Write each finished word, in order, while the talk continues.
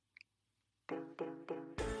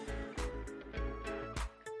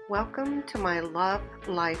Welcome to my Love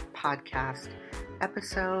Life podcast,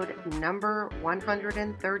 episode number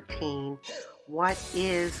 113, What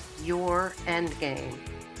is Your Endgame?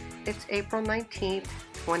 It's April 19th,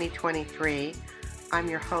 2023. I'm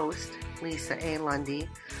your host, Lisa A. Lundy,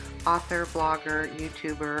 author, blogger,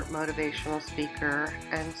 YouTuber, motivational speaker,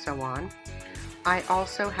 and so on. I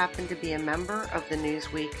also happen to be a member of the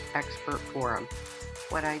Newsweek Expert Forum.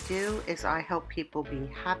 What I do is I help people be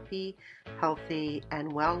happy, healthy,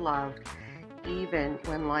 and well-loved, even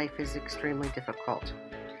when life is extremely difficult.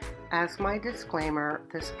 As my disclaimer,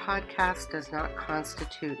 this podcast does not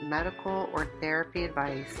constitute medical or therapy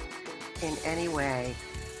advice in any way.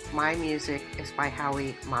 My music is by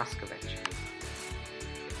Howie Moscovich.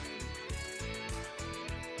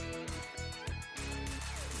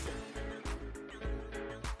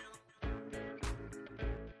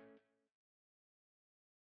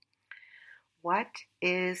 What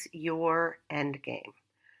is your endgame?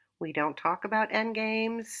 We don't talk about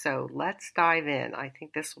endgames, so let's dive in. I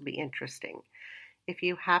think this will be interesting. If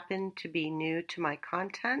you happen to be new to my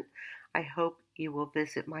content, I hope you will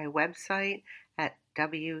visit my website at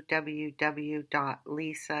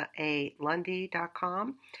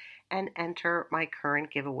www.lisaalundy.com and enter my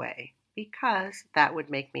current giveaway, because that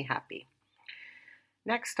would make me happy.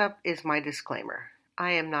 Next up is my disclaimer.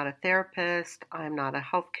 I am not a therapist. I am not a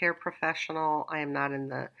healthcare professional. I am not in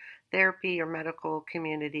the therapy or medical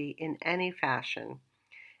community in any fashion.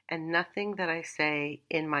 And nothing that I say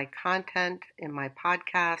in my content, in my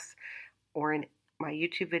podcasts, or in my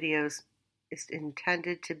YouTube videos is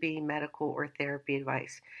intended to be medical or therapy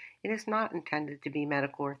advice. It is not intended to be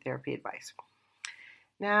medical or therapy advice.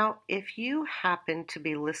 Now, if you happen to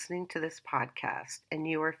be listening to this podcast and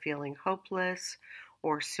you are feeling hopeless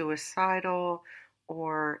or suicidal,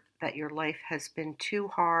 or that your life has been too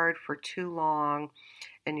hard for too long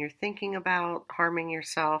and you're thinking about harming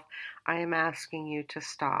yourself, I am asking you to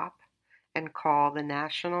stop and call the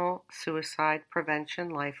National Suicide Prevention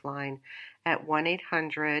Lifeline at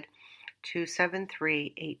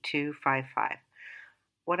 1-800-273-8255.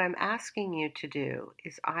 What I'm asking you to do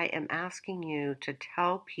is I am asking you to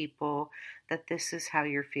tell people that this is how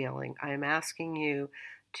you're feeling. I am asking you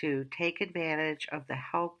to take advantage of the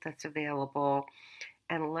help that's available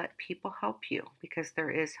and let people help you, because there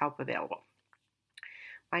is help available.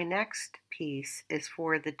 My next piece is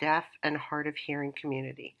for the deaf and hard of hearing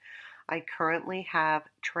community. I currently have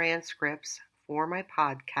transcripts for my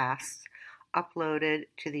podcasts uploaded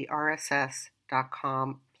to the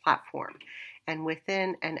rss.com platform. And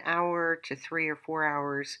within an hour to 3 or 4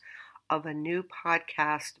 hours of a new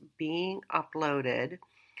podcast being uploaded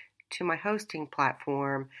to my hosting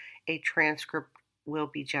platform, a transcript will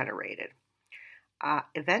be generated.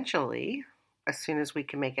 Eventually, as soon as we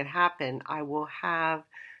can make it happen, I will have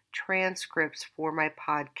transcripts for my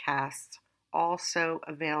podcasts also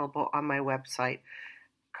available on my website.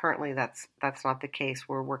 Currently, that's not the case.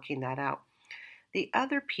 We're working that out. The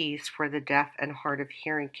other piece for the deaf and hard of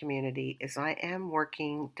hearing community is I am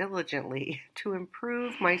working diligently to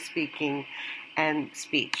improve my speaking and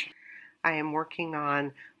speech. I am working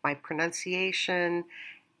on my pronunciation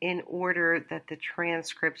in order that the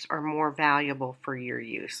transcripts are more valuable for your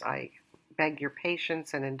use. I beg your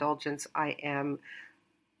patience and indulgence. I am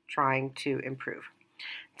trying to improve.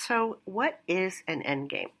 So, what is an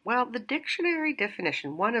endgame? Well, the dictionary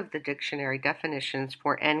definition, one of the dictionary definitions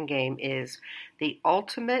for endgame is the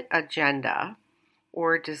ultimate agenda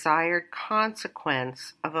or desired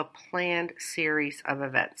consequence of a planned series of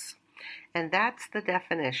events. And that's the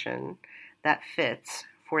definition that fits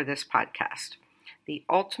for this podcast. The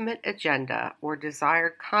ultimate agenda or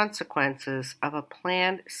desired consequences of a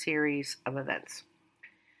planned series of events.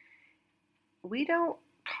 We don't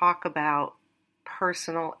talk about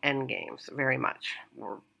personal endgames very much,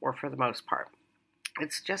 or for the most part.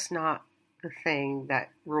 It's just not the thing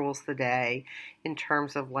that rules the day in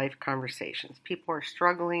terms of life conversations. People are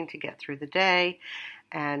struggling to get through the day,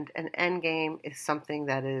 and an endgame is something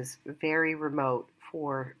that is very remote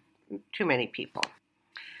for too many people.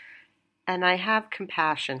 And I have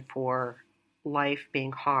compassion for life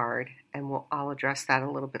being hard, and I'll address that a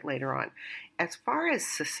little bit later on. As far as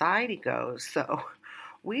society goes, though,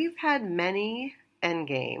 we've had many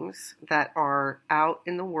endgames that are out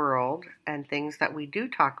in the world and things that we do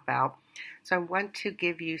talk about. So I want to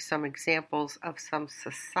give you some examples of some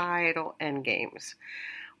societal endgames.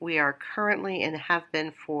 We are currently, and have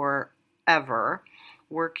been forever,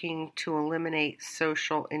 working to eliminate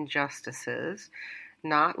social injustices,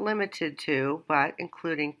 not limited to, but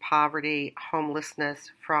including poverty, homelessness,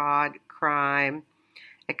 fraud, crime,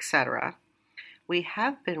 etc. We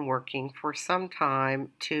have been working for some time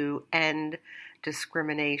to end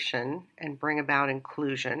discrimination and bring about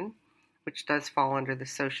inclusion, which does fall under the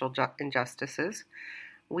social injustices.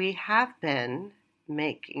 We have been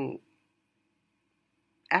making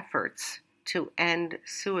efforts to end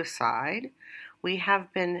suicide. We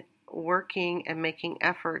have been working and making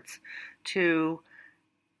efforts to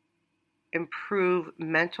improve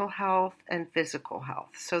mental health and physical health.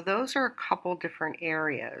 So those are a couple different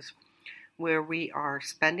areas where we are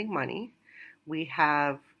spending money. We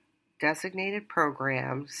have designated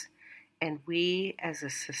programs, and we as a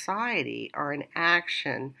society are in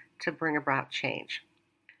action to bring about change.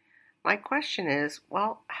 My question is,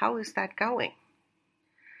 well, how is that going?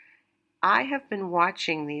 I have been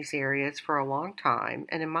watching these areas for a long time,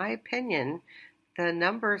 and in my opinion, the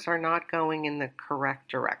numbers are not going in the correct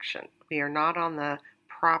direction. We are not on the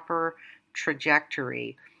proper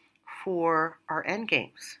trajectory for our end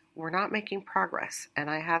games. We're not making progress, and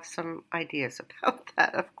I have some ideas about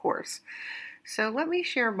that, of course. So let me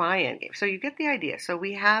share my end game. So you get the idea. So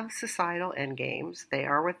we have societal end games. They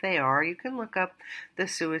are what they are. You can look up the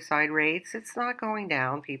suicide rates. It's not going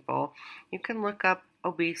down, people. You can look up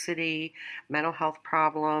obesity, mental health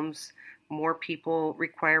problems. More people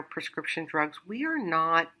require prescription drugs. We are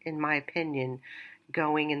not, in my opinion,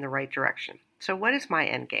 going in the right direction. So what is my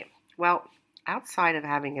end game? Well, outside of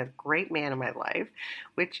having a great man in my life,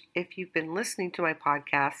 which if you've been listening to my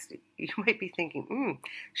podcast, you might be thinking,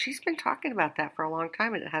 she's been talking about that for a long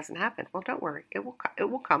time and it hasn't happened. Well, don't worry, it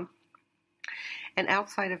will come. And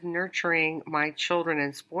outside of nurturing my children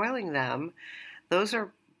and spoiling them, those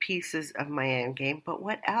are pieces of my end game. But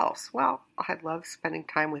what else? Well, I love spending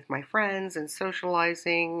time with my friends and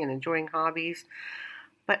socializing and enjoying hobbies.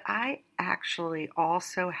 But I actually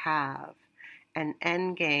also have an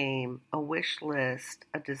end game, a wish list,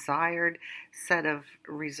 a desired set of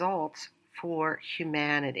results for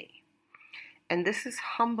humanity. And this is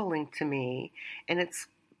humbling to me, and it's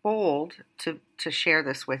bold to share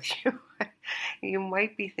this with you. You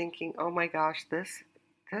might be thinking, oh my gosh, this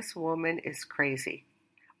woman is crazy.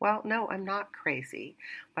 Well, no, I'm not crazy,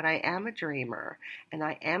 but I am a dreamer, and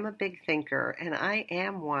I am a big thinker, and I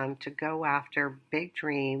am one to go after big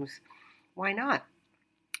dreams. Why not?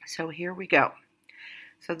 So here we go.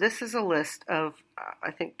 So this is a list of, I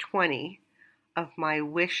think, 20 of my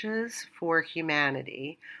wishes for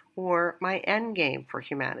humanity, or my end game for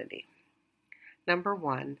humanity. Number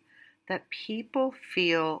 1, that people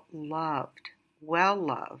feel loved, well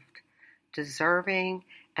loved, deserving,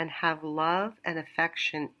 and have love and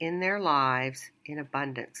affection in their lives in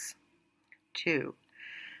abundance. 2,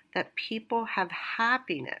 that people have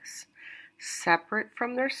happiness separate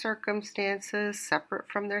from their circumstances, separate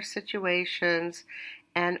from their situations,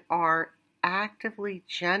 and are actively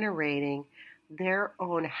generating their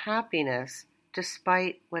own happiness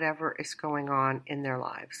despite whatever is going on in their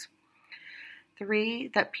lives. 3,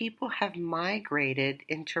 that people have migrated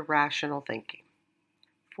into rational thinking.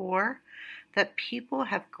 4, that people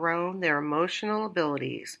have grown their emotional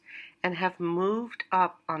abilities and have moved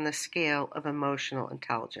up on the scale of emotional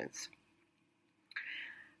intelligence.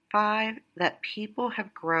 5, that people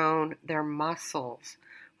have grown their muscles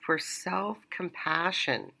for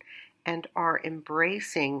self-compassion and are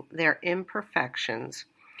embracing their imperfections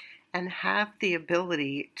and have the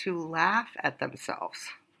ability to laugh at themselves,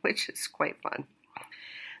 which is quite fun.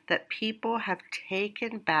 That people have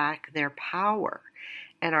taken back their power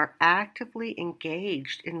and are actively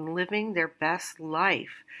engaged in living their best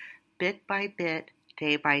life, bit by bit,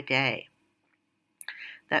 day by day.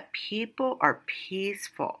 That people are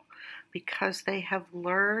peaceful because they have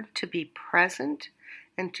learned to be present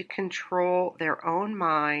and to control their own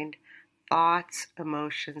mind, thoughts,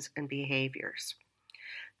 emotions, and behaviors.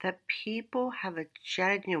 That people have a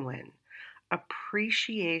genuine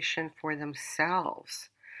appreciation for themselves,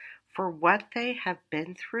 for what they have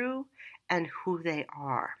been through and who they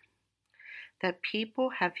are. That people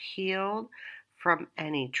have healed from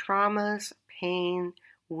any traumas, pain,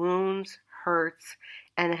 wounds, hurts,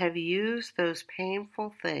 and have used those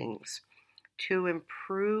painful things to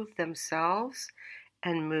improve themselves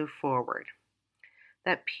and move forward.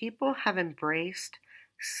 That people have embraced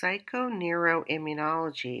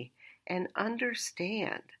psychoneuroimmunology and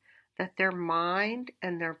understand that their mind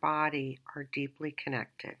and their body are deeply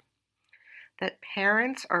connected. That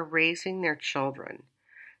parents are raising their children,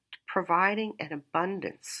 providing an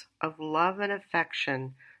abundance of love and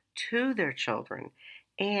affection to their children,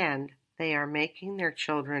 and they are making their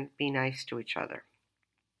children be nice to each other.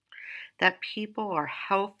 That people are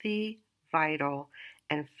healthy, vital,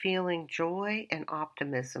 and feeling joy and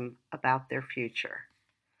optimism about their future.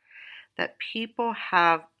 That people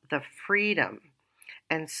have the freedom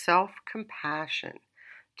and self-compassion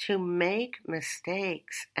to make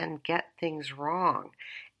mistakes and get things wrong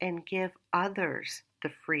and give others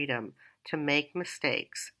the freedom to make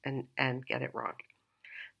mistakes and get it wrong.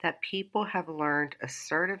 That people have learned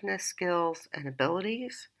assertiveness skills and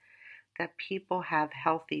abilities, that people have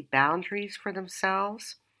healthy boundaries for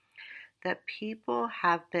themselves, that people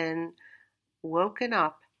have been woken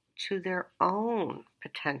up to their own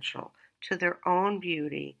potential, to their own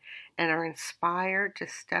beauty, and are inspired to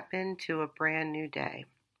step into a brand new day.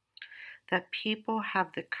 That people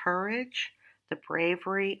have the courage, the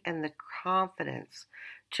bravery, and the confidence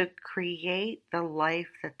to create the life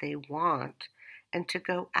that they want and to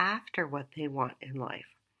go after what they want in life.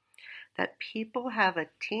 That people have a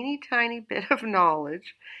teeny tiny bit of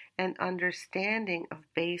knowledge and understanding of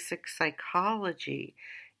basic psychology,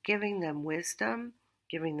 giving them wisdom,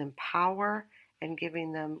 giving them power, and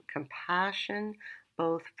giving them compassion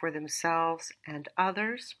both for themselves and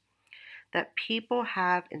others. That people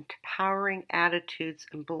have empowering attitudes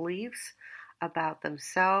and beliefs about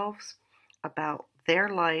themselves, about their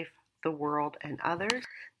life, the world, and others.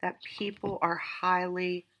 That people are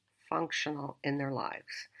highly functional in their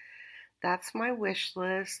lives. That's my wish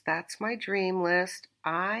list. That's my dream list.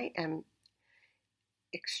 I am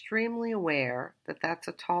extremely aware that that's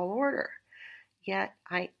a tall order. Yet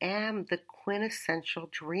I am the quintessential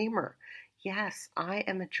dreamer. Yes, I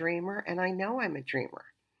am a dreamer, and I know I'm a dreamer.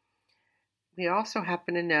 We also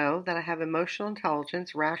happen to know that I have emotional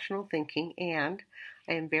intelligence, rational thinking, and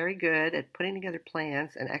I am very good at putting together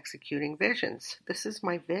plans and executing visions. This is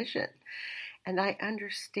my vision. And I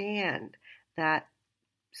understand that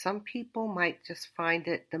some people might just find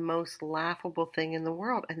it the most laughable thing in the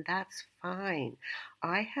world, and that's fine.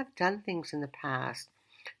 I have done things in the past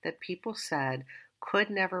that people said could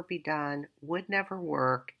never be done, would never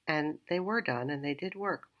work, and they were done and they did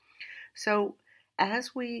work. So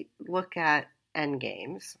as we look at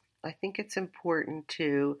endgames, I think it's important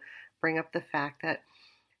to bring up the fact that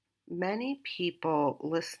many people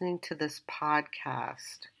listening to this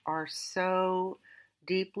podcast are so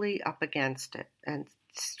deeply up against it and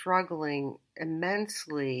struggling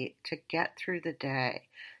immensely to get through the day,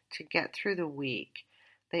 to get through the week.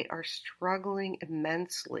 They are struggling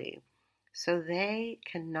immensely, so they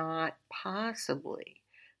cannot possibly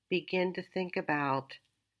begin to think about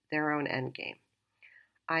their own endgame.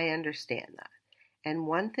 I understand that. And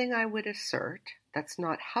one thing I would assert that's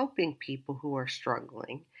not helping people who are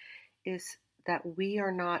struggling is that we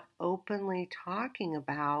are not openly talking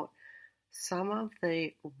about some of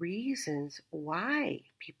the reasons why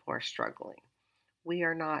people are struggling. We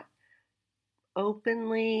are not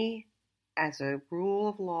openly, as a rule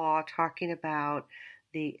of law, talking about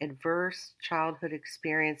the adverse childhood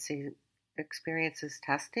experiences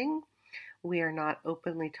testing. We are not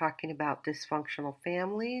openly talking about dysfunctional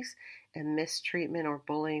families and mistreatment or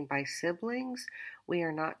bullying by siblings. We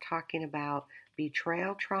are not talking about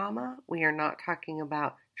betrayal trauma. We are not talking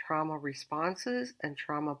about trauma responses and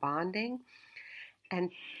trauma bonding.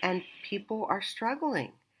 And people are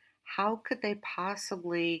struggling. How could they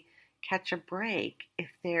possibly catch a break if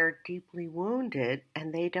they're deeply wounded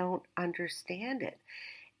and they don't understand it?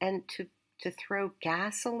 And to throw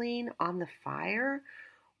gasoline on the fire,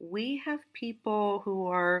 we have people who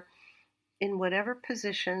are in whatever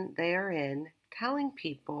position they are in telling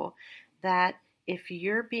people that if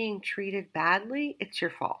you're being treated badly, it's your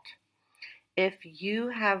fault. If you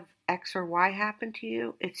have X or Y happen to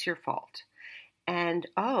you, it's your fault. And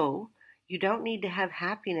oh, you don't need to have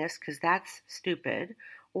happiness because that's stupid.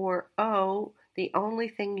 Or oh, the only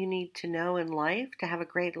thing you need to know in life to have a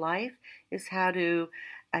great life is how to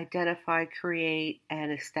identify, create,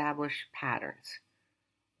 and establish patterns.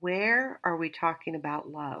 Where are we talking about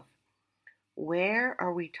love? Where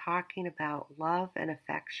are we talking about love and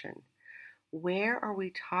affection? Where are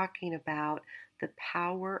we talking about the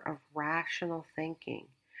power of rational thinking?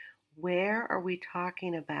 Where are we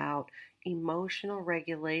talking about emotional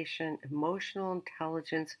regulation, emotional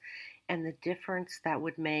intelligence, and the difference that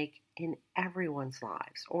would make in everyone's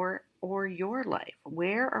lives or your life?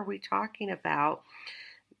 Where are we talking about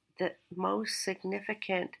the most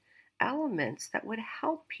significant elements that would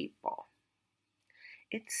help people?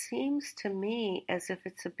 It seems to me as if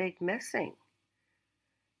it's a big missing.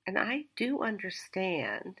 And I do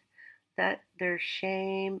understand that there's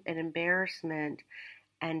shame and embarrassment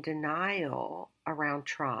and denial around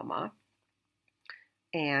trauma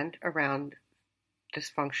and around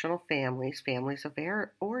dysfunctional families, families of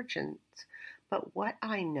origins. But what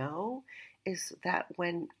I know is that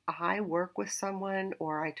when I work with someone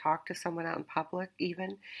or I talk to someone out in public,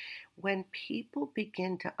 even when people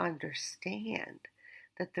begin to understand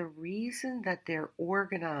that the reason that they're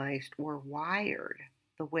organized or wired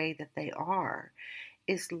the way that they are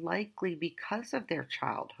is likely because of their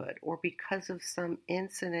childhood or because of some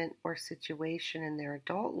incident or situation in their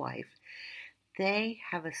adult life. They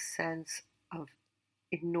have a sense of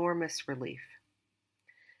enormous relief.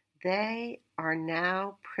 They are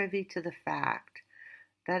now privy to the fact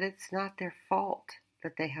that it's not their fault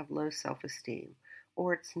that they have low self-esteem,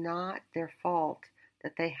 or it's not their fault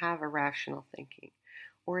that they have irrational thinking,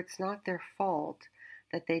 or it's not their fault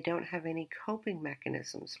that they don't have any coping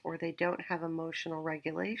mechanisms, or they don't have emotional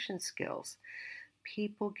regulation skills.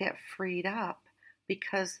 People get freed up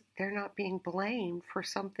because they're not being blamed for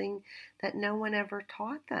something that no one ever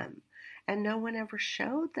taught them and no one ever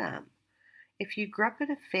showed them. If you grew up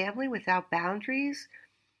in a family without boundaries,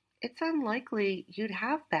 it's unlikely you'd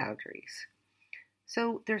have boundaries.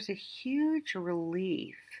 So there's a huge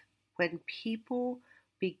relief when people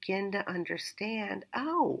begin to understand,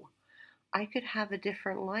 oh, I could have a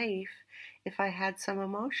different life if I had some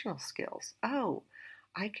emotional skills. Oh,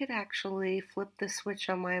 I could actually flip the switch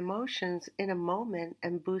on my emotions in a moment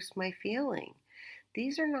and boost my feeling.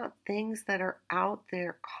 These are not things that are out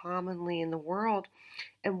there commonly in the world.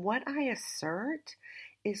 And what I assert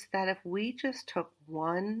is that if we just took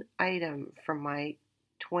one item from my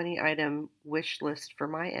 20-item wish list for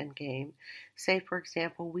my endgame, say, for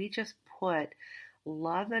example, we just put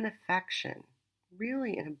love and affection,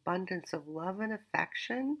 really an abundance of love and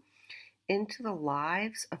affection, into the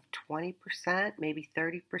lives of 20%, maybe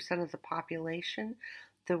 30% of the population,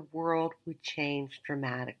 the world would change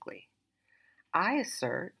dramatically. I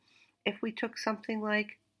assert if we took something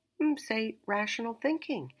like, say, rational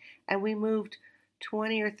thinking, and we moved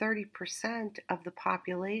 20 or 30% of the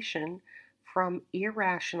population from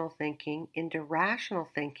irrational thinking into rational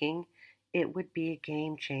thinking, it would be a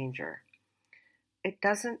game changer. It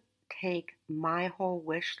doesn't take my whole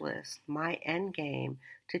wish list, my end game,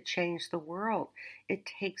 to change the world. It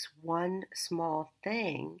takes one small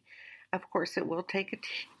thing. Of course, it will take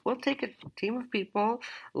a team of people,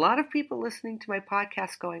 a lot of people listening to my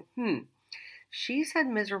podcast going, she's had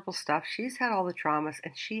miserable stuff, she's had all the traumas,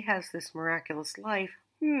 and she has this miraculous life.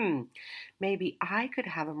 Maybe I could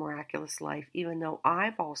have a miraculous life even though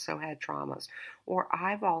I've also had traumas, or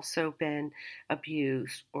I've also been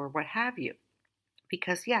abused, or what have you.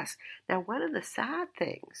 Because yes, now one of the sad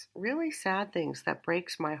things, really sad things that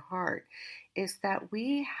breaks my heart is that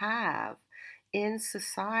we have in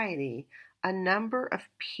society a number of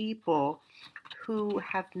people who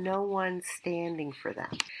have no one standing for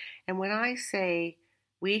them. And when I say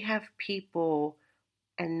we have people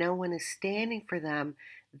and no one is standing for them,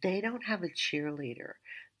 they don't have a cheerleader.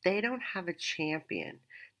 They don't have a champion.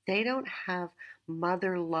 They don't have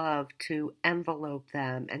mother love to envelope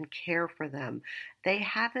them and care for them. They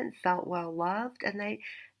haven't felt well loved, and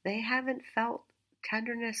they haven't felt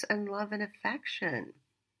tenderness and love and affection.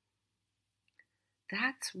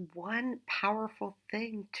 That's one powerful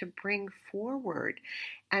thing to bring forward.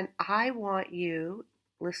 And I want you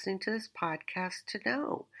listening to this podcast to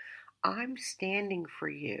know I'm standing for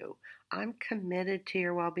you. I'm committed to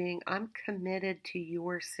your well-being. I'm committed to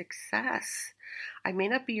your success. I may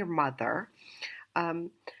not be your mother,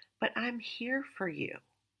 but I'm here for you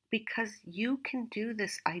because you can do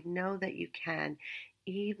this. I know that you can,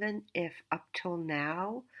 even if up till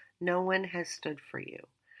now, no one has stood for you.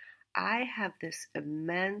 I have this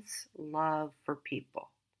immense love for people.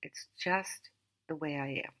 It's just the way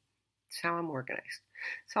I am. It's how I'm organized.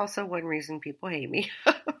 It's also one reason people hate me.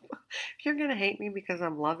 If you're going to hate me because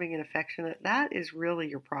I'm loving and affectionate, that is really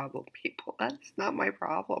your problem, people. That's not my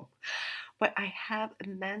problem. But I have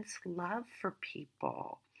immense love for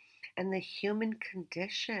people and the human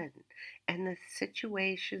condition and the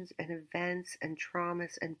situations and events and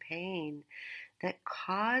traumas and pain that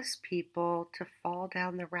cause people to fall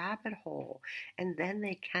down the rabbit hole. And then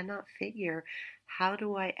they cannot figure, how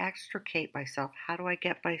do I extricate myself? How do I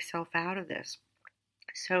get myself out of this?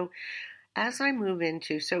 So as I move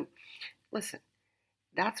into, listen,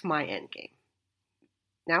 that's my end game.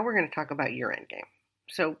 Now we're going to talk about your end game.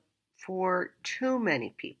 So for too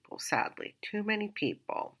many people, sadly, too many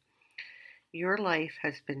people, your life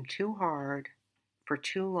has been too hard for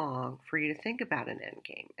too long for you to think about an end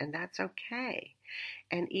game, and that's okay.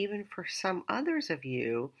 And even for some others of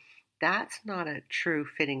you, that's not a true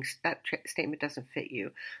fitting, statement doesn't fit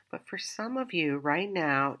you. But for some of you right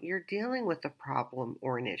now, you're dealing with a problem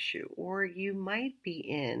or an issue, or you might be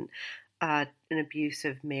in an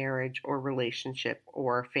abusive marriage or relationship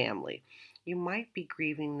or family. You might be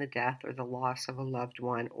grieving the death or the loss of a loved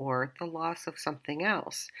one or the loss of something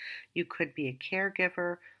else. You could be a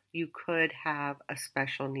caregiver, You could have a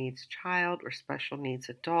special needs child or special needs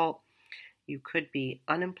adult. You could be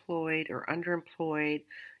unemployed or underemployed.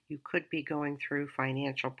 You could be going through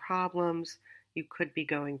financial problems. You could be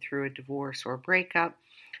going through a divorce or a breakup.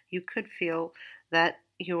 You could feel that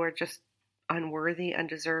you are just unworthy,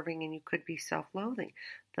 undeserving, and you could be self loathing.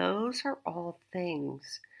 Those are all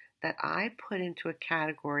things that I put into a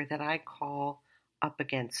category that I call up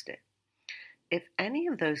against it. If any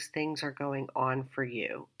of those things are going on for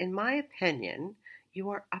you, in my opinion, you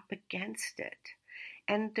are up against it.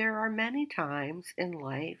 And there are many times in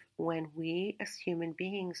life when we as human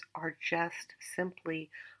beings are just simply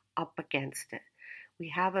up against it. We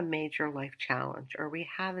have a major life challenge or we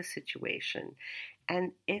have a situation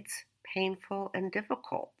and it's painful and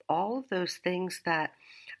difficult. All of those things that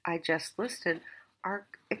I just listed are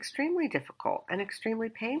extremely difficult and extremely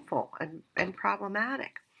painful and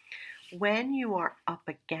problematic. When you are up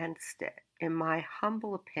against it, in my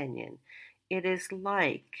humble opinion, it is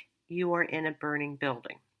like you are in a burning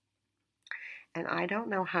building. And I don't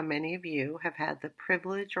know how many of you have had the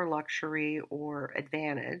privilege or luxury or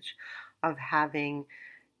advantage of having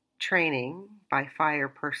training by fire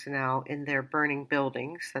personnel in their burning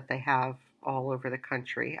buildings that they have all over the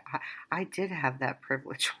country. I did have that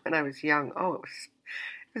privilege when I was young. Oh, it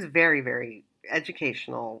was very, very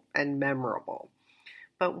educational and memorable.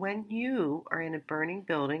 But when you are in a burning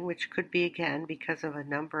building, which could be again because of a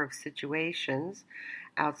number of situations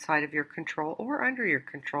outside of your control or under your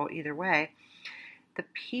control, either way, the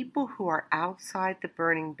people who are outside the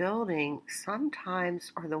burning building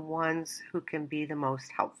sometimes are the ones who can be the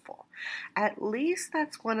most helpful. At least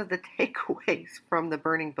that's one of the takeaways from the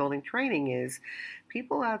burning building training is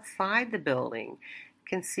people outside the building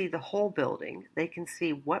can see the whole building. They can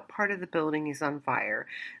see what part of the building is on fire.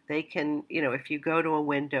 They can, if you go to a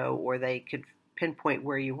window or they could pinpoint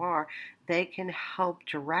where you are, they can help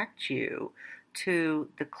direct you to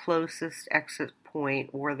the closest exit point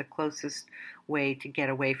or the closest way to get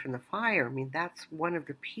away from the fire. I mean, that's one of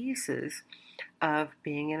the pieces of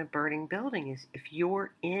being in a burning building is if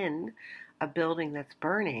you're in a building that's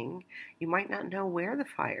burning, you might not know where the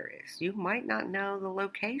fire is. You might not know the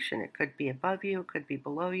location. It could be above you, it could be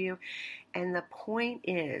below you. And the point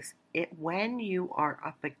is, when you are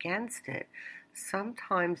up against it,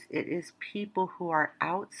 sometimes it is people who are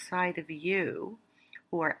outside of you,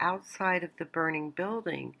 who are outside of the burning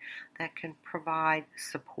building, that can provide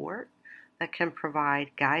support, that can provide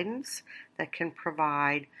guidance, that can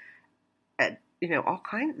provide,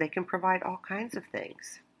 they can provide all kinds of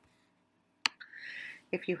things.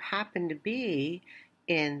 If you happen to be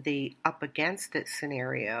in the up against it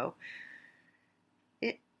scenario,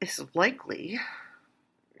 it is likely,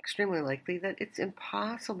 extremely likely, that it's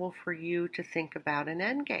impossible for you to think about an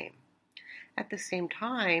end game. At the same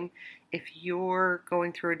time, if you're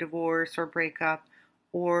going through a divorce or breakup,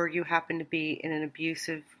 or you happen to be in an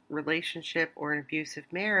abusive relationship or an abusive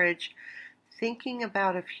marriage, thinking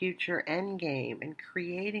about a future end game and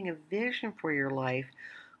creating a vision for your life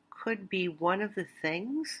could be one of the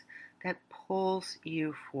things that pulls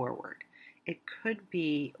you forward. It could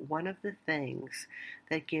be one of the things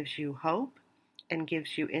that gives you hope and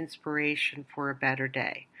gives you inspiration for a better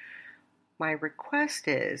day. My request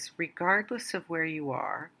is, regardless of where you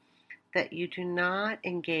are, that you do not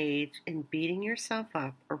engage in beating yourself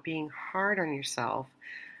up or being hard on yourself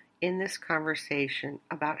in this conversation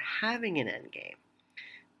about having an end game.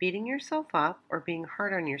 Beating yourself up or being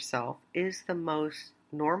hard on yourself is the most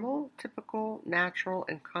normal, typical, natural,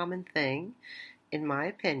 and common thing, in my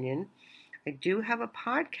opinion. I do have a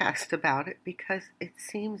podcast about it because it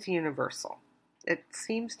seems universal. It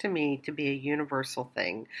seems to me to be a universal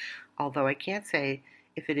thing, although I can't say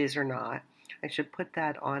if it is or not. I should put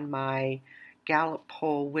that on my Gallup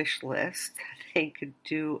poll wish list. They could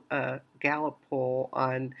do a Gallup poll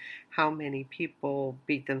on how many people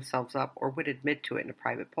beat themselves up or would admit to it in a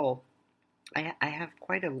private poll. I have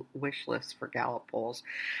quite a wish list for Gallup polls.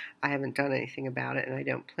 I haven't done anything about it, and I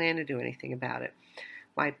don't plan to do anything about it.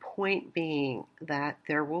 My point being that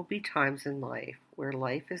there will be times in life where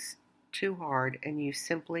life is too hard and you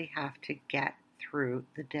simply have to get through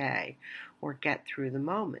the day or get through the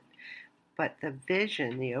moment. But the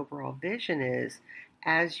vision, the overall vision is,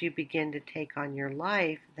 as you begin to take on your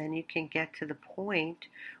life, then you can get to the point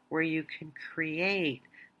where you can create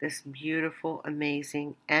this beautiful,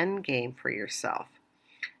 amazing end game for yourself.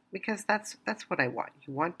 Because that's what I want.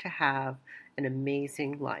 You want to have an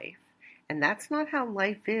amazing life. And that's not how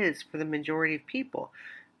life is for the majority of people.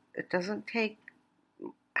 It doesn't take,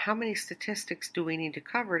 how many statistics do we need to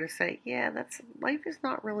cover to say, yeah, life is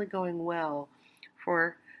not really going well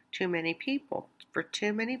for too many people. For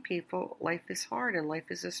too many people, life is hard and life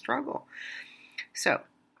is a struggle. So,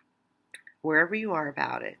 wherever you are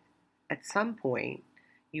about it, at some point,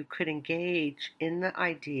 you could engage in the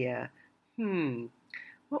idea,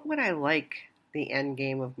 what would I like the end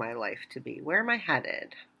game of my life to be? Where am I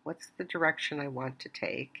headed? What's the direction I want to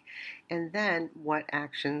take? And then what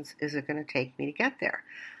actions is it going to take me to get there?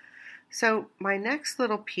 So, my next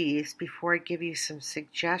little piece before I give you some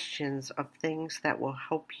suggestions of things that will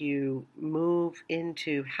help you move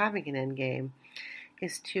into having an end game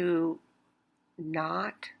is to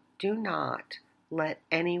do not let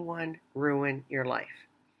anyone ruin your life.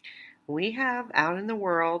 We have out in the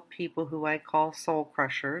world people who I call soul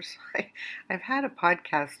crushers. I've had a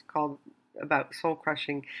podcast called about soul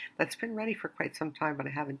crushing that's been ready for quite some time, but I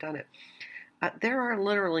haven't done it. There are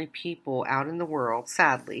literally people out in the world,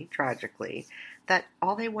 sadly, tragically, that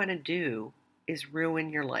all they want to do is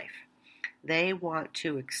ruin your life. They want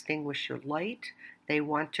to extinguish your light. They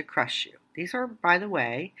want to crush you. These are, by the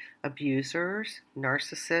way, abusers,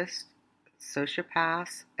 narcissists,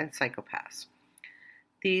 sociopaths, and psychopaths.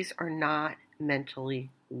 These are not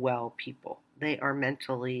mentally well people. They are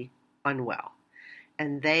mentally unwell.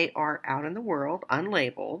 And they are out in the world,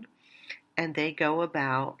 unlabeled, and they go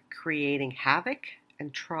about creating havoc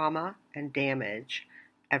and trauma and damage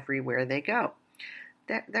everywhere they go.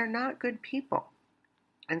 They're not good people.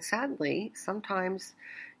 And sadly, sometimes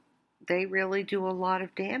they really do a lot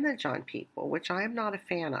of damage on people, which I am not a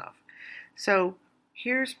fan of. So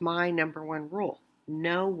here's my number one rule.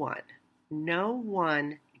 No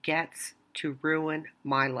one gets to ruin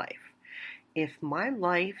my life. If my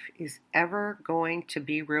life is ever going to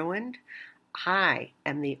be ruined, I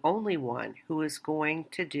am the only one who is going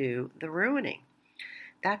to do the ruining.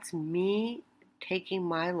 That's me taking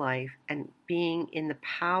my life and being in the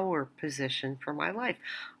power position for my life.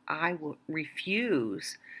 I will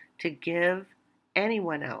refuse to give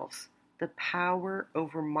anyone else the power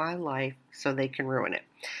over my life so they can ruin it.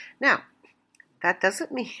 Now, that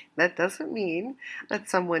doesn't mean that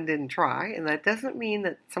someone didn't try, and that doesn't mean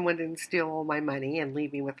that someone didn't steal all my money and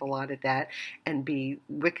leave me with a lot of debt and be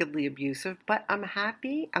wickedly abusive. But I'm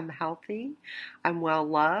happy, I'm healthy, I'm well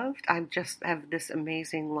loved, I just have this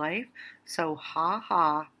amazing life. So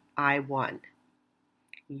I won.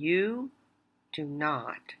 You do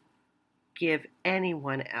not give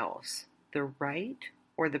anyone else the right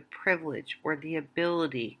or the privilege or the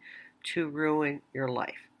ability to ruin your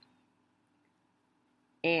life.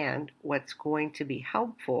 And what's going to be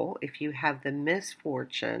helpful if you have the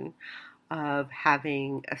misfortune of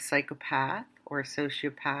having a psychopath or a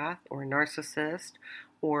sociopath or a narcissist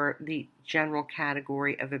or the general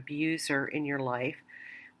category of abuser in your life,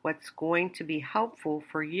 what's going to be helpful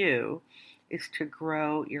for you is to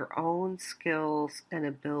grow your own skills and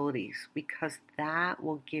abilities, because that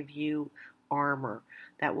will give you armor,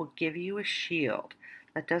 that will give you a shield.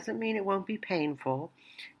 That doesn't mean it won't be painful.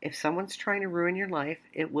 If someone's trying to ruin your life,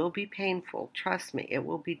 it will be painful. Trust me, it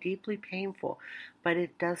will be deeply painful. But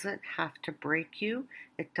it doesn't have to break you.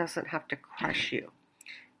 It doesn't have to crush you.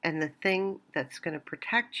 And the thing that's going to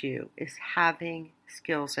protect you is having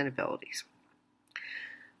skills and abilities.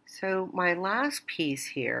 So my last piece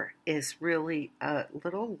here is really a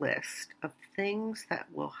little list of things that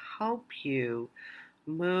will help you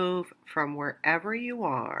move from wherever you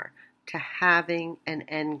are to having an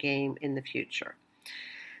end game in the future.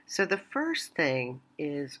 So the first thing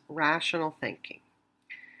is rational thinking.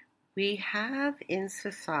 We have in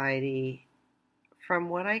society, from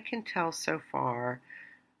what I can tell so far,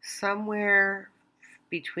 somewhere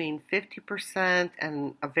between 50%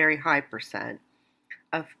 and a very high percent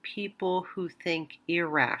of people who think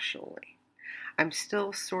irrationally. I'm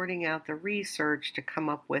still sorting out the research to come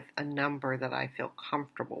up with a number that I feel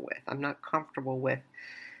comfortable with. I'm not comfortable with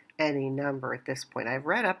any number at this point. I've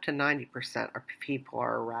read up to 90% of people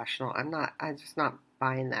are irrational. I'm just not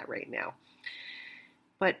buying that right now.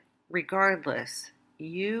 But regardless,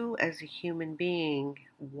 you as a human being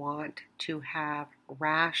want to have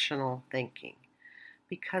rational thinking,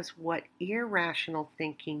 because what irrational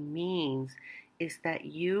thinking means is that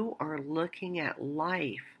you are looking at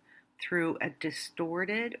life through a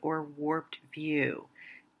distorted or warped view.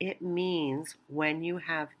 It means when you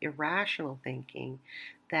have irrational thinking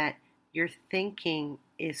that your thinking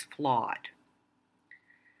is flawed.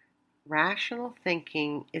 Rational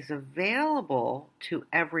thinking is available to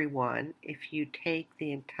everyone if you take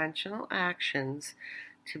the intentional actions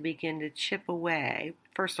to begin to chip away.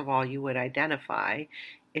 First of all, you would identify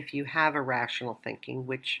if you have irrational thinking,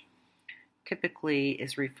 which typically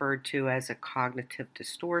is referred to as a cognitive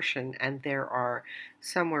distortion, and there are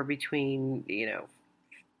somewhere between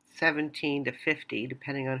 17 to 50,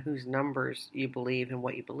 depending on whose numbers you believe and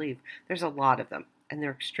what you believe. There's a lot of them, and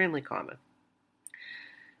they're extremely common.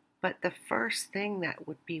 But the first thing that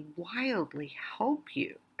would be wildly help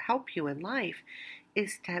you in life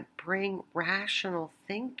is to bring rational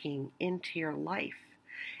thinking into your life.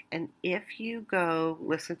 And if you go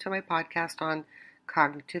listen to my podcast on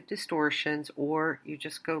cognitive distortions, or you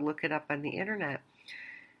just go look it up on the internet,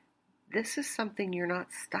 this is something you're not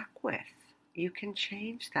stuck with. You can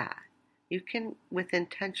change that. You can, with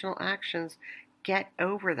intentional actions, get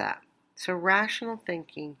over that. So rational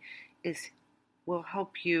thinking will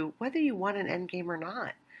help you, whether you want an end game or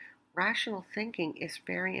not. Rational thinking is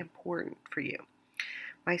very important for you.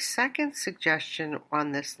 My second suggestion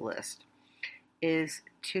on this list is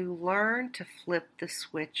to learn to flip the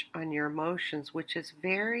switch on your emotions, which is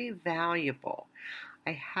very valuable.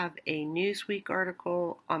 I have a Newsweek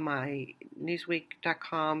article on my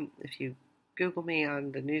newsweek.com. If you Google me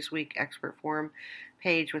on the Newsweek Expert Forum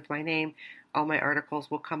page with my name, all my articles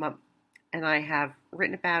will come up, and I have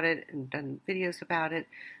written about it and done videos about it.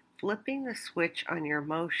 Flipping the switch on your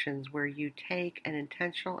emotions, where you take an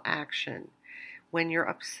intentional action when you're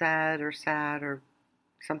upset or sad or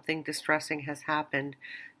something distressing has happened,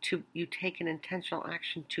 you take an intentional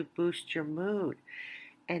action to boost your mood.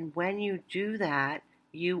 And when you do that,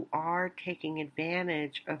 you are taking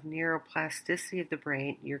advantage of neuroplasticity of the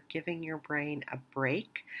brain. You're giving your brain a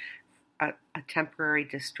break, a temporary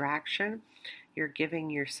distraction. You're giving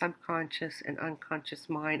your subconscious and unconscious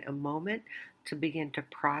mind a moment to begin to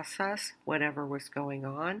process whatever was going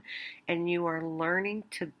on. And you are learning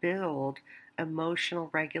to build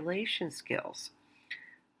emotional regulation skills.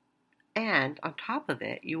 And on top of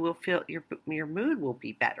it, you will feel your mood will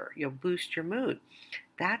be better. You'll boost your mood.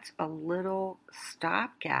 That's a little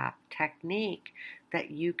stopgap technique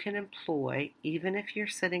that you can employ even if you're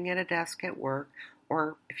sitting at a desk at work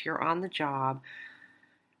or if you're on the job.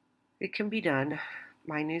 It can be done.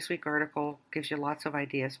 My Newsweek article gives you lots of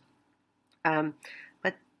ideas.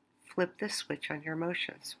 But flip the switch on your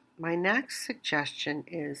emotions. My next suggestion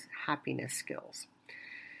is happiness skills.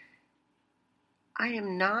 I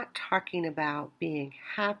am not talking about being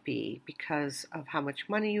happy because of how much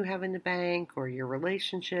money you have in the bank or your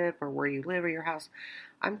relationship or where you live or your house.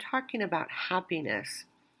 I'm talking about happiness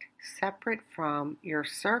separate from your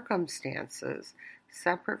circumstances,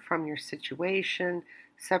 separate from your situation,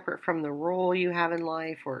 separate from the role you have in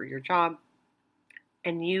life or your job.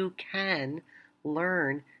 And you can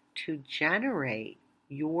learn to generate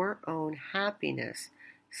your own happiness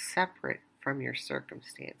separate from your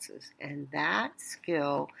circumstances. And that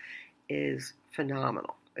skill is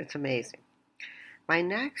phenomenal. It's amazing. My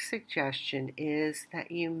next suggestion is that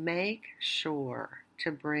you make sure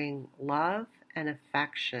to bring love and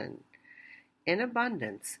affection in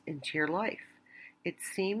abundance into your life. It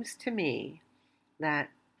seems to me that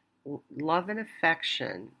love and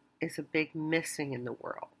affection is a big missing in the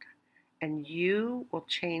world. And you will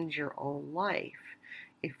change your own life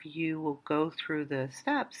if you will go through the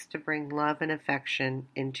steps to bring love and affection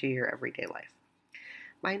into your everyday life.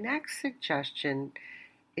 My next suggestion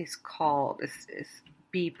is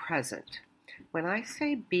be present. When I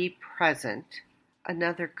say be present,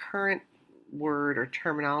 another current word or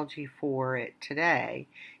terminology for it today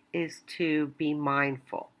is to be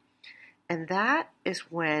mindful. And that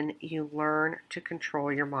is when you learn to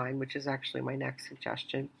control your mind, which is actually my next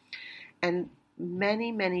suggestion. And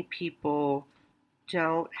many, many people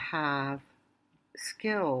don't have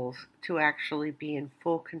skills to actually be in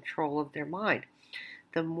full control of their mind.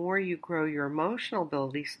 The more you grow your emotional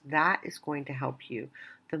abilities, that is going to help you.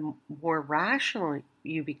 The more rational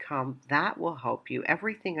you become, that will help you.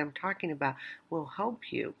 Everything I'm talking about will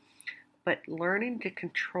help you. But learning to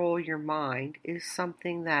control your mind is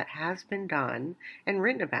something that has been done and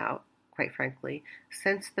written about, quite frankly,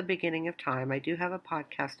 since the beginning of time. I do have a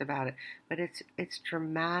podcast about it, but it's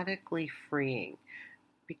dramatically freeing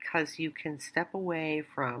because you can step away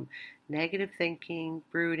from negative thinking,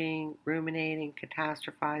 brooding, ruminating,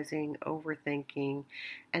 catastrophizing, overthinking,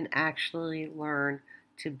 and actually learn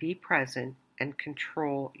to be present and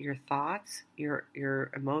control your thoughts,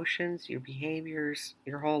 your emotions, your behaviors,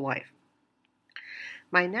 your whole life.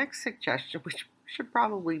 My next suggestion, which should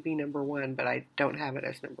probably be number one, but I don't have it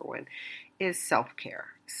as number one, is self-care.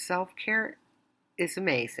 Self-care is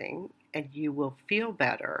amazing, and you will feel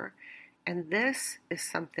better. And this is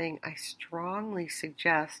something I strongly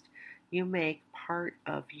suggest you make part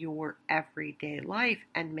of your everyday life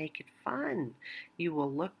and make it fun. You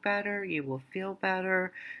will look better, you will feel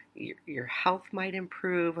better, your health might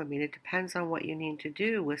improve. I mean, it depends on what you need to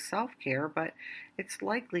do with self-care, but it's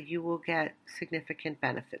likely you will get significant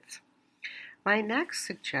benefits. My next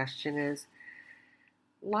suggestion is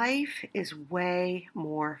life is way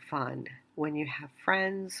more fun when you have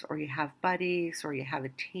friends or you have buddies or you have a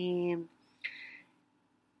team.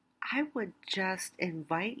 I would just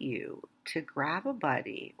invite you to grab a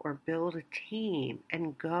buddy or build a team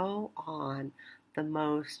and go on the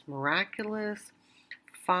most miraculous,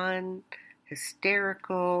 fun,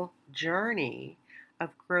 hysterical journey of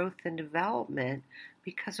growth and development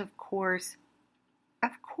because of course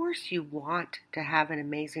you want to have an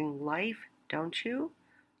amazing life, don't you?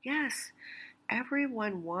 Yes,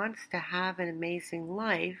 everyone wants to have an amazing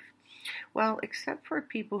life. Well, except for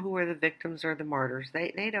people who are the victims or the martyrs,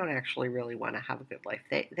 they don't actually really want to have a good life.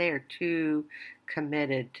 They are too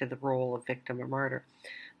committed to the role of victim or martyr.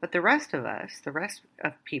 But the rest of us, the rest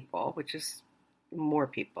of people, which is more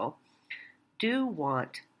people, do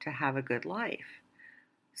want to have a good life.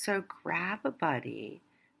 So grab a buddy,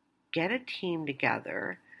 get a team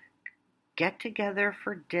together, get together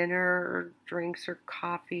for dinner or drinks or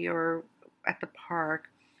coffee or at the park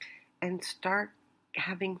and start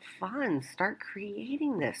having fun. Start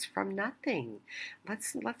creating this from nothing.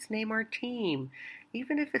 Let's name our team.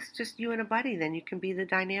 Even if it's just you and a buddy, then you can be the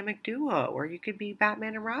dynamic duo, or you could be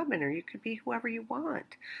Batman and Robin, or you could be whoever you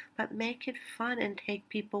want. But make it fun and take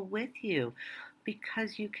people with you,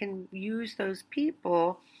 because you can use those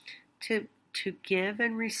people to give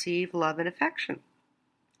and receive love and affection.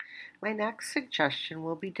 My next suggestion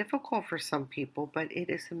will be difficult for some people, but it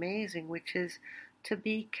is amazing, which is to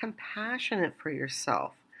be compassionate for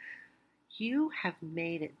yourself. You have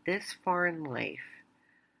made it this far in life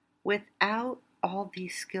without all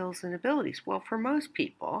these skills and abilities. Well, for most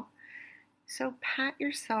people. So pat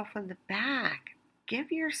yourself on the back.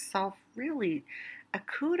 Give yourself really a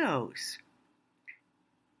kudos.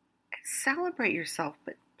 Celebrate yourself,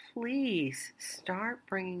 but please start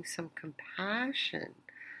bringing some compassion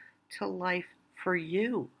to life for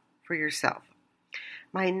you, for yourself.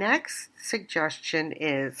 My next suggestion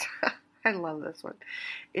is, I love this one,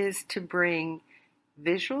 is to bring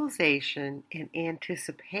visualization and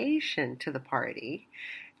anticipation to the party.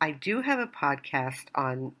 I do have a podcast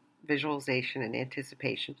on visualization and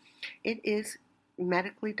anticipation. It is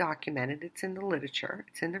medically documented. It's in the literature,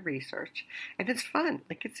 it's in the research, and it's fun.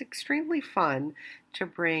 Like, it's extremely fun to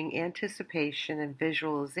bring anticipation and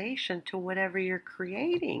visualization to whatever you're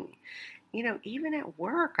creating. Even at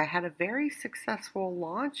work, I had a very successful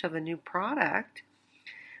launch of a new product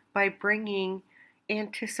by bringing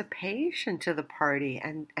anticipation to the party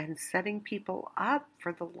and setting people up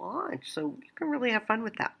for the launch. So you can really have fun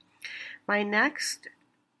with that. My next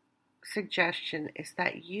suggestion is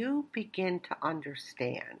that you begin to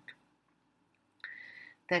understand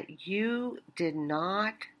that you did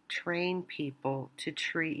not train people to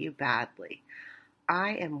treat you badly.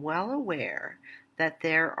 I am well aware that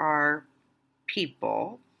there are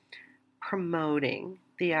people promoting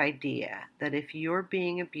the idea that if you're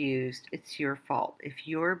being abused, it's your fault. If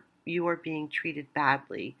you are being treated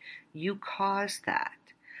badly, you caused that.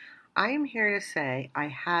 I am here to say I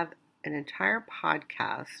have an entire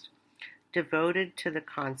podcast devoted to the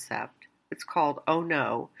concept. It's called "Oh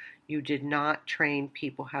No, You Did Not Train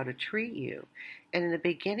People How to Treat You." And in the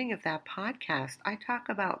beginning of that podcast, I talk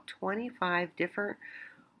about 25 different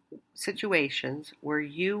situations where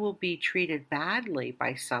you will be treated badly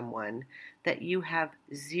by someone that you have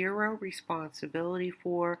zero responsibility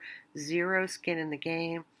for, zero skin in the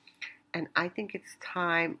game. And I think it's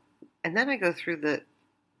time. And then I go through the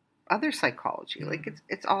other psychology. Like,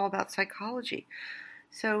 it's all about psychology.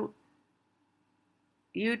 So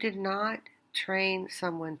you did not train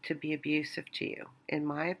someone to be abusive to you, in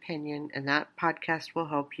my opinion, and that podcast will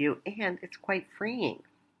help you, and it's quite freeing.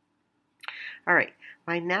 All right,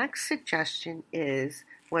 my next suggestion is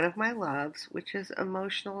one of my loves, which is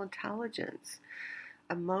emotional intelligence.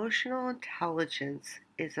 Emotional intelligence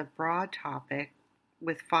is a broad topic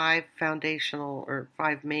with 5 foundational or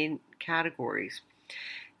 5 main categories,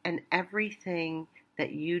 and everything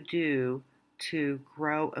that you do to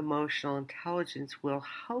grow emotional intelligence will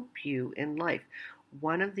help you in life.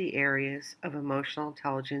 One of the areas of emotional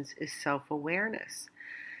intelligence is self-awareness.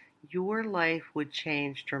 Your life would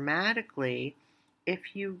change dramatically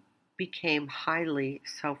if you became highly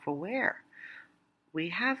self-aware. We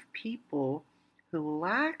have people who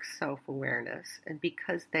lack self-awareness, and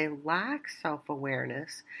because they lack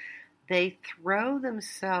self-awareness, they throw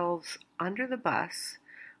themselves under the bus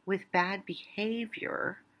with bad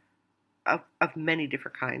behavior of many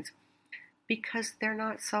different kinds because they're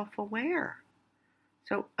not self-aware.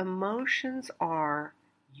 So emotions are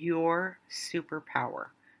your superpower.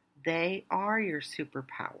 They are your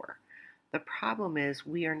superpower. The problem is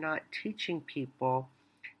we are not teaching people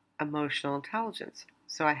emotional intelligence.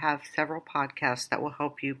 So I have several podcasts that will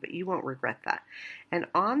help you, but you won't regret that. And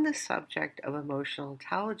on the subject of emotional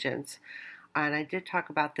intelligence, and I did talk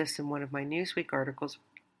about this in one of my Newsweek articles,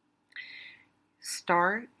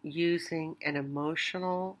 start using an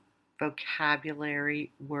emotional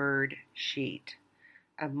vocabulary word sheet.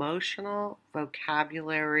 Emotional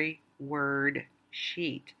vocabulary word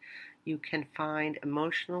sheet. You can find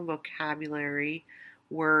emotional vocabulary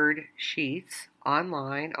word sheets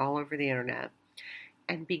online all over the internet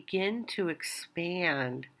and begin to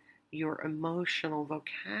expand your emotional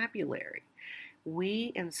vocabulary.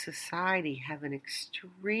 We in society have an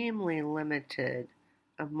extremely limited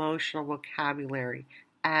emotional vocabulary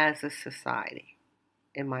as a society,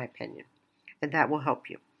 in my opinion, and that will help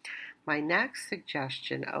you. My next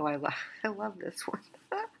suggestion, I love this one,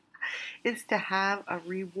 is to have a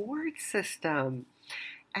reward system.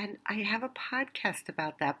 And I have a podcast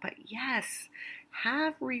about that. But yes,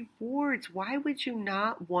 have rewards. Why would you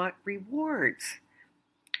not want rewards?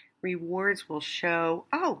 Rewards will show,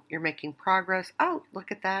 oh, you're making progress. Oh,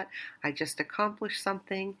 look at that. I just accomplished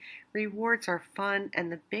something. Rewards are fun.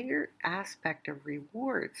 And the bigger aspect of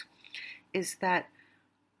rewards is that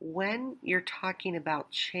when you're talking about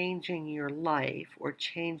changing your life or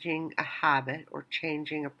changing a habit or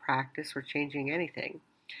changing a practice or changing anything,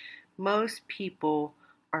 most people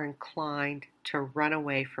are inclined to run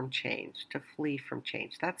away from change, to flee from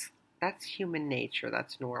change. That's human nature,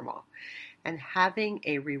 that's normal. And having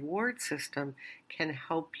a reward system can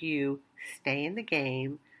help you stay in the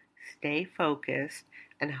game, stay focused,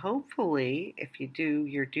 and hopefully, if you do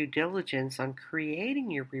your due diligence on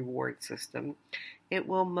creating your reward system, it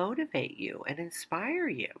will motivate you and inspire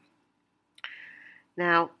you.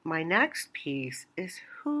 Now, my next piece is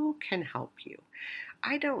who can help you.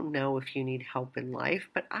 I don't know if you need help in life,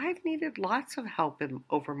 but I've needed lots of help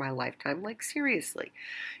over my lifetime. Like, seriously,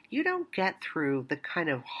 you don't get through the kind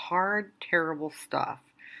of hard, terrible stuff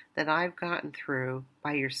that I've gotten through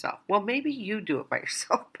by yourself. Well, maybe you do it by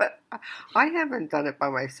yourself, but I haven't done it by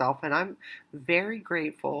myself, and I'm very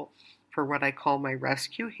grateful for what I call my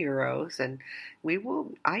rescue heroes. And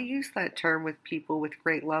I use that term with people with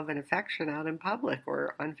great love and affection out in public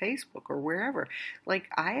or on Facebook or wherever. Like,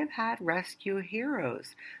 I have had rescue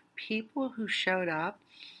heroes, people who showed up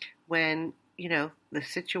when, the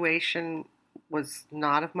situation was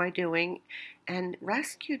not of my doing and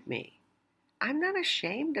rescued me. I'm not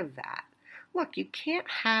ashamed of that. Look, you can't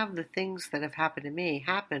have the things that have happened to me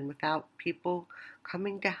happen without people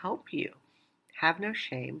coming to help you. Have no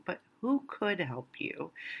shame, but who could help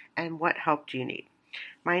you and what help do you need?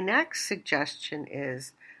 My next suggestion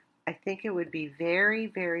is I think it would be very,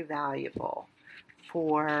 very valuable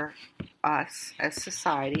for us as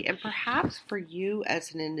society and perhaps for you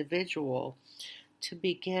as an individual to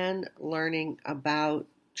begin learning about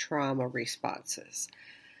trauma responses.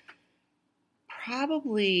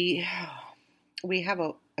 Probably we have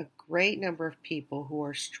a great number of people who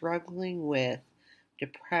are struggling with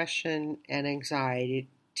depression and anxiety,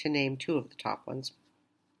 to name two of the top ones.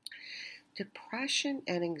 Depression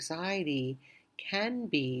and anxiety can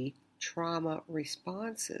be trauma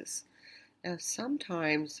responses. Now,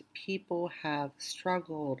 sometimes people have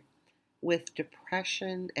struggled with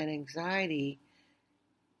depression and anxiety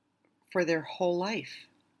for their whole life.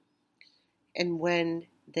 And when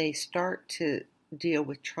they start to deal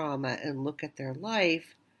with trauma and look at their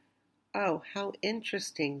life, oh, how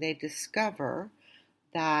interesting, they discover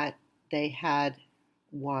that they had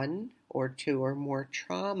one or two or more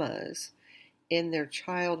traumas in their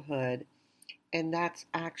childhood, and that's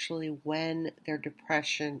actually when their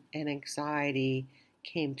depression and anxiety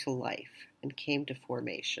came to life and came to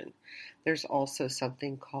formation. There's also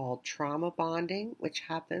something called trauma bonding, which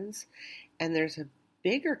happens, and there's a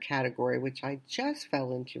bigger category, which I just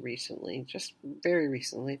fell into recently, just very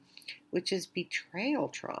recently, which is betrayal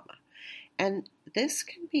trauma. And this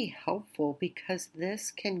can be helpful because this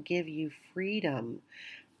can give you freedom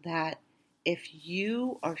that if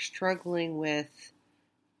you are struggling with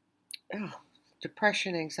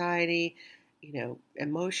depression, anxiety,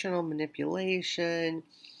 emotional manipulation,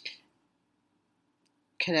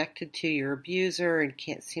 connected to your abuser and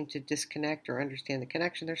can't seem to disconnect or understand the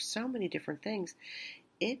connection, there's so many different things.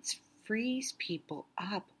 It frees people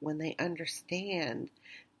up when they understand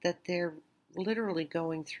that they're literally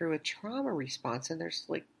going through a trauma response, and there's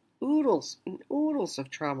like oodles and oodles of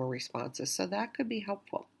trauma responses, so that could be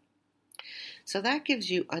helpful. So that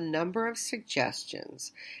gives you a number of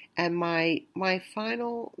suggestions, and my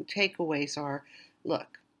final takeaways are,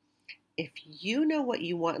 look, if you know what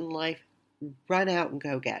you want in life, run out and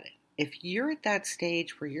go get it. If you're at that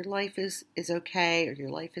stage where your life is okay, or your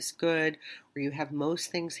life is good, or you have most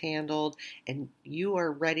things handled, and you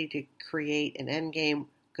are ready to create an end game,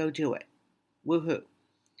 go do it. Woohoo.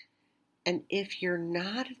 And if you're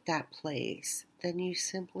not at that place, then you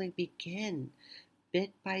simply begin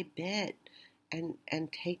bit by bit and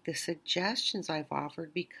take the suggestions I've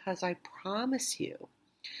offered, because I promise you,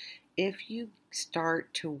 if you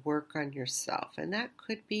start to work on yourself, and that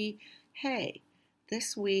could be, hey,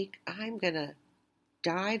 this week I'm going to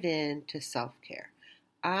dive into self-care.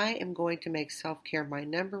 I am going to make self-care my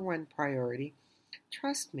number one priority.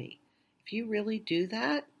 Trust me, if you really do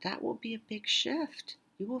that, that will be a big shift.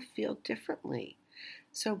 You will feel differently.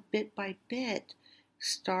 So bit by bit,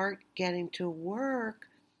 start getting to work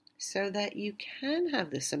so that you can have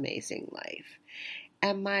this amazing life.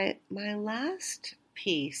 And my last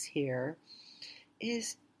piece here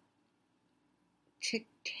is to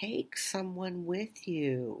take someone with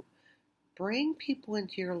you. Bring people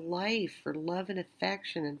into your life for love and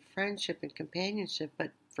affection and friendship and companionship,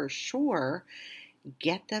 but for sure,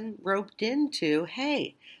 get them roped into,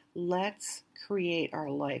 hey, let's create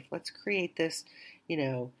our life. Let's create this,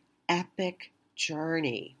 epic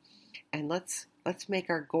journey. And let's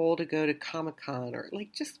make our goal to go to Comic-Con, or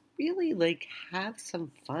just really have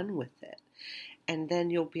some fun with it. And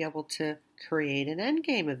then you'll be able to create an end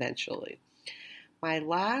game eventually. My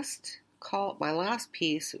last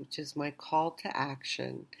piece, which is my call to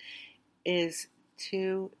action, is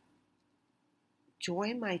to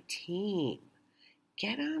join my team.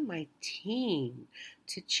 Get on my team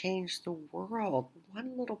to change the world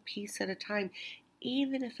one little piece at a time,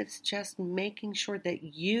 even if it's just making sure that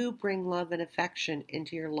you bring love and affection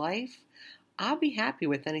into your life. I'll be happy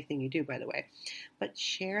with anything you do, by the way. But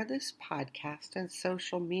share this podcast on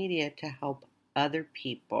social media to help other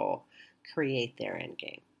people create their end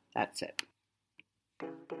game. That's it.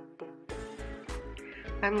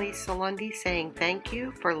 I'm Lisa Lundy saying thank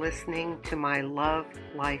you for listening to my Love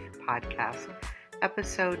Life podcast,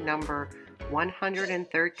 episode number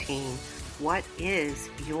 113, What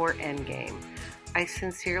is Your Endgame? I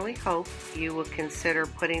sincerely hope you will consider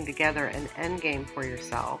putting together an endgame for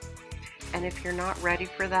yourself. And if you're not ready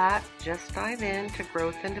for that, just dive into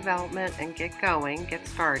growth and development and get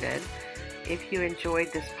started. If you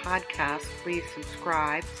enjoyed this podcast, please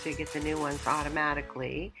subscribe so you get the new ones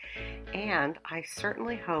automatically. And I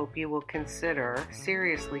certainly hope you will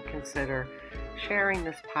seriously consider sharing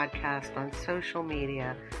this podcast on social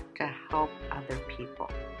media to help other people.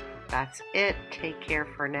 That's it. Take care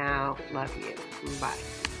for now. Love you.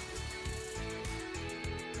 Bye.